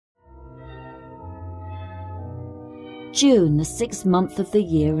June, the 6th month of the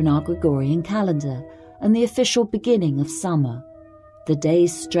year in our Gregorian calendar, and the official beginning of summer. The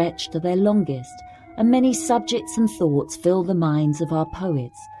days stretch to their longest, and many subjects and thoughts fill the minds of our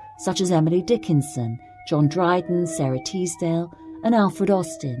poets, such as Emily Dickinson, John Dryden, Sara Teasdale, and Alfred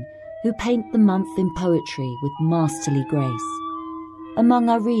Austin, who paint the month in poetry with masterly grace. Among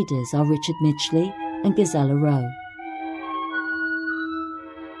our readers are Richard Midgley and Gisela Rowe.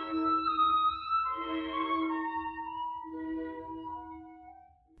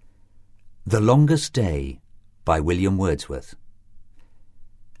 The Longest Day by William Wordsworth.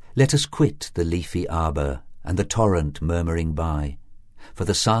 Let us quit the leafy arbour and the torrent murmuring by, for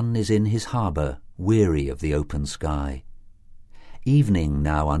the sun is in his harbour, weary of the open sky. Evening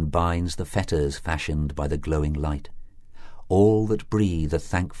now unbinds the fetters fashioned by the glowing light. All that breathe are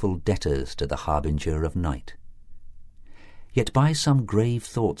thankful debtors to the harbinger of night. Yet by some grave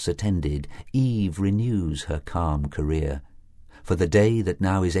thoughts attended, Eve renews her calm career, for the day that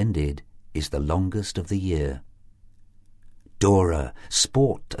now is ended is the longest of the year. Dora,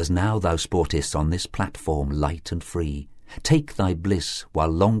 sport as now thou sportest on this platform light and free. Take thy bliss, while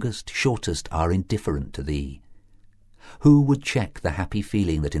longest, shortest are indifferent to thee. Who would check the happy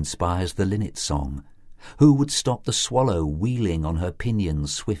feeling that inspires the linnet song? Who would stop the swallow wheeling on her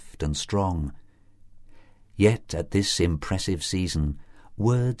pinions swift and strong? Yet at this impressive season,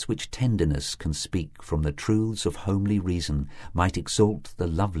 words which tenderness can speak from the truths of homely reason might exalt the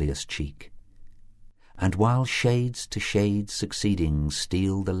loveliest cheek. And while shades to shades succeeding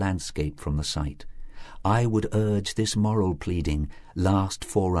steal the landscape from the sight, I would urge this moral pleading, last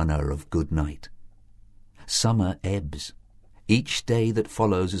forerunner of good night. Summer ebbs. Each day that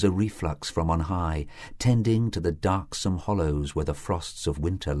follows is a reflux from on high, tending to the darksome hollows where the frosts of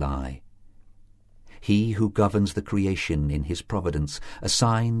winter lie. He who governs the creation in his providence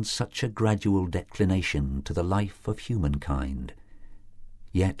assigns such a gradual declination to the life of humankind.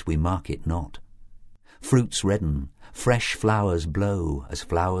 Yet we mark it not. Fruits redden, fresh flowers blow as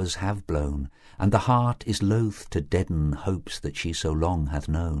flowers have blown, and the heart is loath to deaden hopes that she so long hath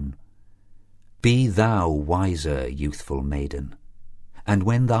known. Be thou wiser, youthful maiden, and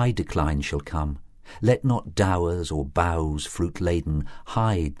when thy decline shall come, let not dowers or boughs fruit-laden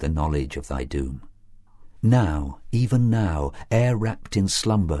hide the knowledge of thy doom. Now, even now, ere wrapped in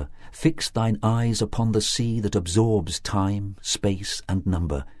slumber, fix thine eyes upon the sea that absorbs time, space, and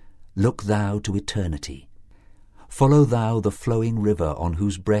number. Look thou to eternity. Follow thou the flowing river on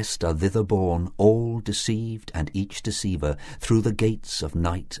whose breast are thither borne all deceived and each deceiver through the gates of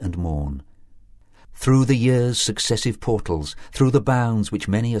night and morn. Through the year's successive portals, through the bounds which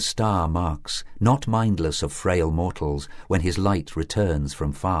many a star marks, not mindless of frail mortals when his light returns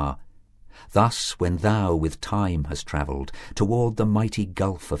from far. Thus, when thou with time hast travelled toward the mighty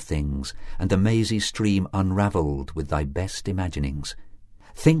gulf of things, and the mazy stream unravelled with thy best imaginings,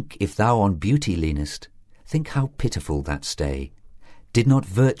 think if thou on beauty leanest, think how pitiful that stay. Did not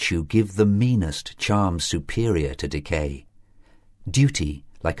virtue give the meanest charms superior to decay? Duty,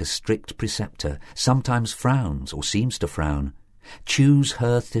 like a strict preceptor, sometimes frowns or seems to frown. Choose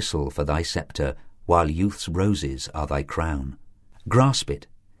her thistle for thy sceptre, while youth's roses are thy crown. Grasp it.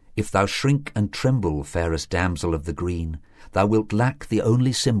 If thou shrink and tremble, fairest damsel of the green, thou wilt lack the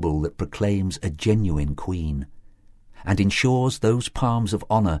only symbol that proclaims a genuine queen, and ensures those palms of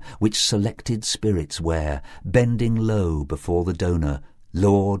honour which selected spirits wear, bending low before the donor,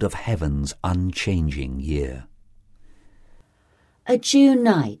 Lord of heaven's unchanging year. A June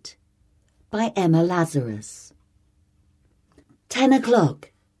Night by Emma Lazarus. 10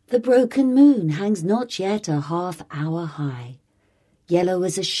 o'clock. The broken moon hangs not yet a half-hour high, yellow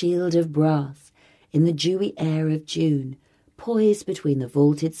as a shield of brass in the dewy air of June, poised between the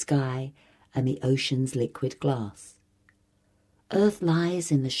vaulted sky and the ocean's liquid glass. Earth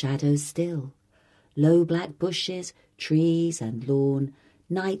lies in the shadows still, low black bushes, trees and lawn,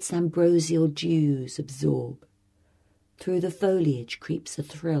 night's ambrosial dews absorb. Through the foliage creeps a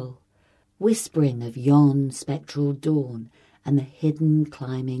thrill, whispering of yon spectral dawn and the hidden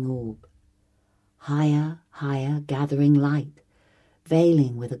climbing orb. Higher, higher gathering light,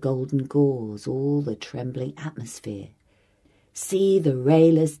 veiling with a golden gauze all the trembling atmosphere. See, the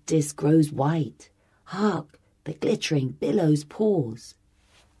rayless disk grows white. Hark, the glittering billows pause.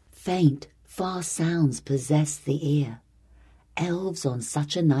 Faint, far sounds possess the ear. Elves on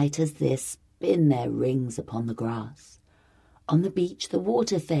such a night as this spin their rings upon the grass. On the beach the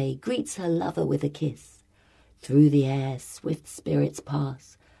water fay greets her lover with a kiss. Through the air swift spirits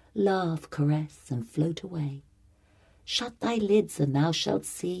pass, laugh, caress, and float away. Shut thy lids and thou shalt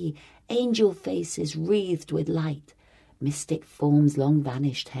see angel faces wreathed with light, mystic forms long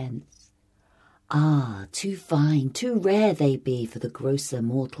vanished hence. Ah, too fine, too rare they be for the grosser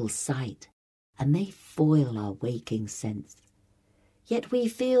mortal's sight, and they foil our waking sense. Yet we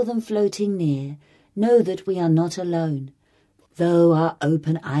feel them floating near, know that we are not alone, though our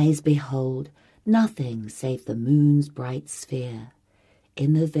open eyes behold nothing save the moon's bright sphere,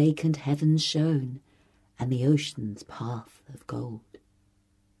 in the vacant heavens shown, and the ocean's path of gold.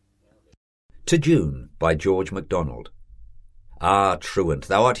 To June, by George MacDonald. Ah, truant,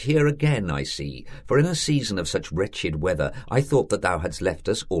 thou art here again, I see, for in a season of such wretched weather I thought that thou hadst left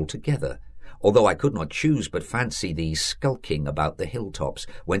us altogether, although I could not choose but fancy thee skulking about the hilltops,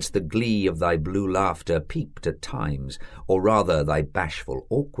 whence the glee of thy blue laughter peeped at times, or rather thy bashful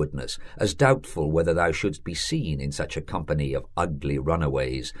awkwardness, as doubtful whether thou shouldst be seen in such a company of ugly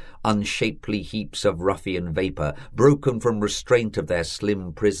runaways, unshapely heaps of ruffian vapour, broken from restraint of their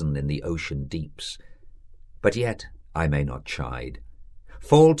slim prison in the ocean deeps. But yet I may not chide.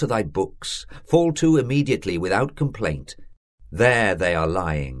 Fall to thy books, fall to immediately without complaint. There they are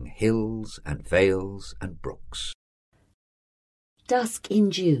lying, hills and vales and brooks. Dusk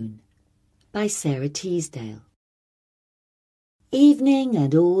in June, by Sara Teasdale. Evening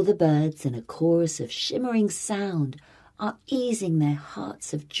and all the birds in a chorus of shimmering sound are easing their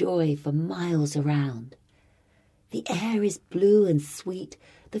hearts of joy for miles around. The air is blue and sweet,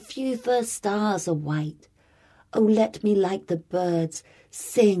 the few first stars are white. Oh, let me like the birds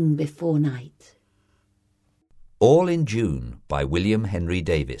sing before night. All in June, by William Henry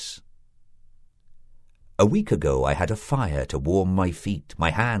Davies. A week ago I had a fire to warm my feet,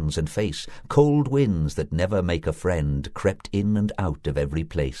 my hands and face. Cold winds that never make a friend crept in and out of every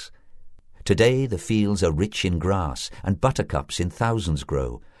place. Today the fields are rich in grass, and buttercups in thousands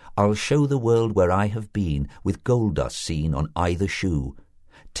grow. I'll show the world where I have been, with gold dust seen on either shoe.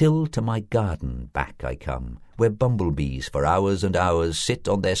 Till to my garden back I come, where bumblebees for hours and hours sit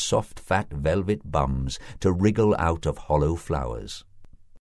on their soft fat velvet bums to wriggle out of hollow flowers.